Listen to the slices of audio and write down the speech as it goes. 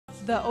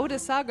The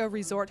Otesaga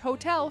Resort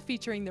Hotel,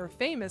 featuring their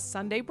famous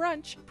Sunday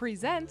brunch,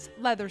 presents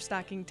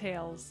Leatherstocking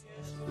Tales.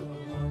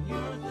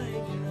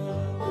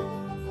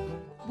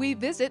 We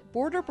visit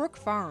Borderbrook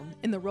Farm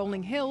in the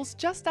rolling hills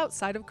just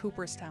outside of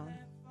Cooperstown.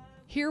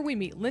 Here we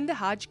meet Linda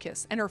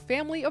Hodgkiss and her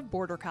family of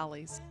Border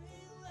Collies.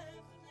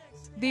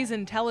 These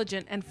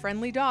intelligent and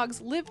friendly dogs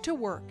live to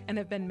work and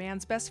have been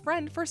man's best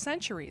friend for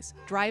centuries,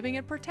 driving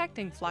and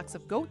protecting flocks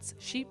of goats,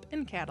 sheep,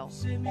 and cattle.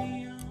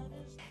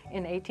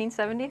 In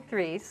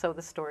 1873, so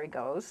the story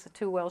goes, the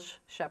two Welsh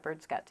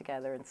shepherds got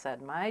together and said,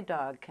 "My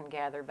dog can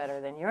gather better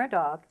than your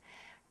dog."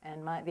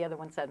 And the other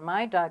one said,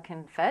 "My dog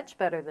can fetch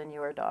better than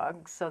your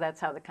dog." So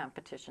that's how the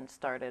competition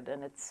started.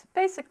 And it's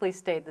basically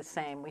stayed the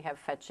same. We have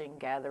fetching,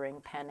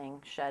 gathering,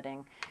 penning,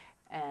 shedding.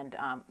 And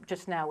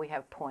just now we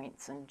have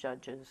points and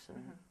judges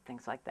and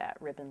things like that,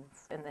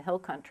 ribbons. In the hill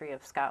country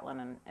of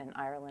Scotland and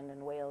Ireland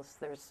and Wales,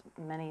 there's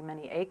many,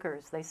 many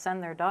acres. They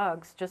send their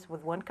dogs just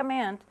with one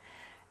command.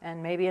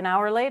 And maybe an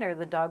hour later,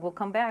 the dog will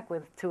come back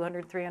with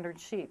 200, 300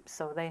 sheep.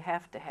 So they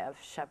have to have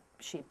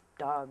sheep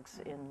dogs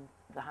in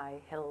the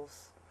high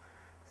hills.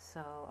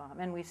 So,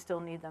 and we still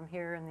need them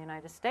here in the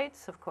United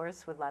States, of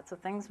course, with lots of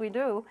things we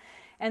do.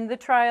 And the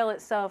trial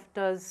itself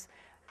does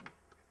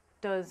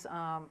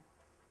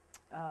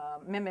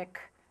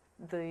mimic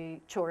the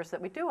chores that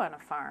we do on a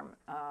farm.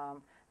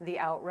 The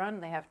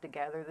outrun, they have to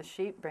gather the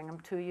sheep, bring them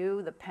to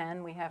you. The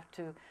pen, we have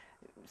to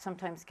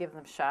sometimes give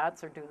them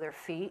shots or do their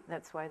feet.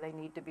 That's why they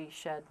need to be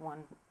shed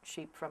one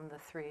sheep from the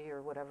 3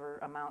 or whatever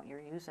amount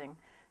you're using.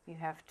 You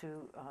have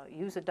to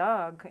use a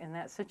dog in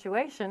that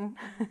situation,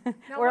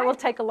 or it will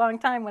take a long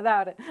time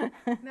without it.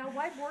 Now,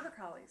 why Border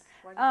Collies?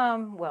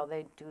 Well,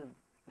 they do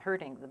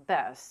herding the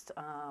best.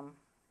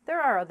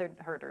 There are other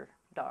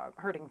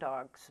herding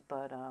dogs,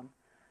 but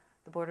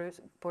the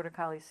Border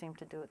Collies seem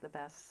to do it the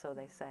best, so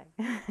they say.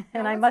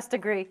 And I must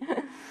agree.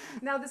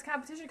 Now, this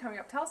competition coming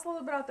up, tell us a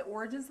little bit about the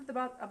origins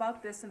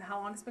about this and how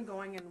long it's been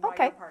going and why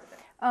you're part of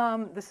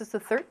it. This is the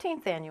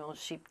 13th annual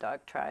Sheepdog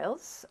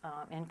Trials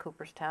in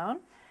Cooperstown.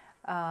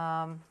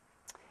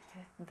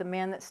 The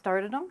man that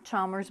started them,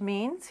 Chalmers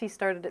Means, he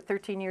started it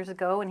 13 years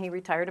ago and he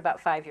retired about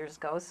 5 years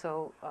ago,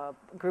 so a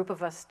group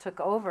of us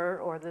took over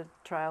or the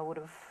trial would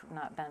have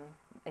not been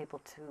able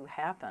to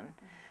happen.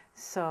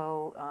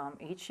 So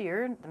each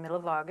year, in the middle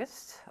of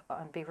August,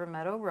 on Beaver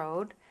Meadow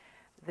Road,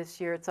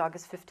 this year it's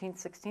August 15th,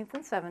 16th,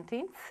 and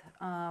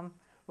 17th,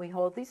 we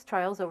hold these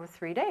trials over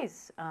 3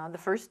 days. The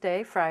first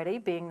day, Friday,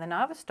 being the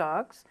novice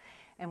dogs,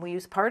 and we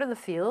use part of the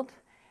field,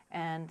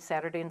 and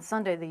Saturday and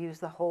Sunday they use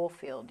the whole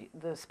field.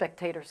 The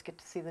spectators get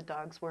to see the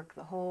dogs work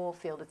the whole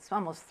field. It's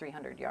almost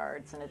 300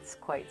 yards, and it's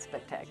quite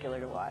spectacular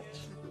to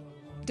watch.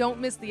 Don't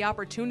miss the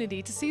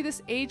opportunity to see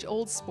this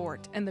age-old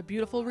sport and the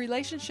beautiful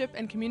relationship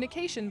and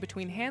communication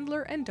between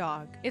handler and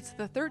dog. It's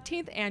the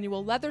 13th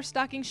annual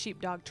Leatherstocking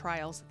Sheepdog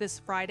Trials this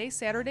Friday,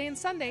 Saturday, and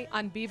Sunday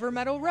on Beaver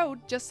Meadow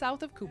Road just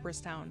south of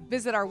Cooperstown.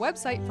 Visit our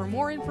website for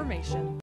more information.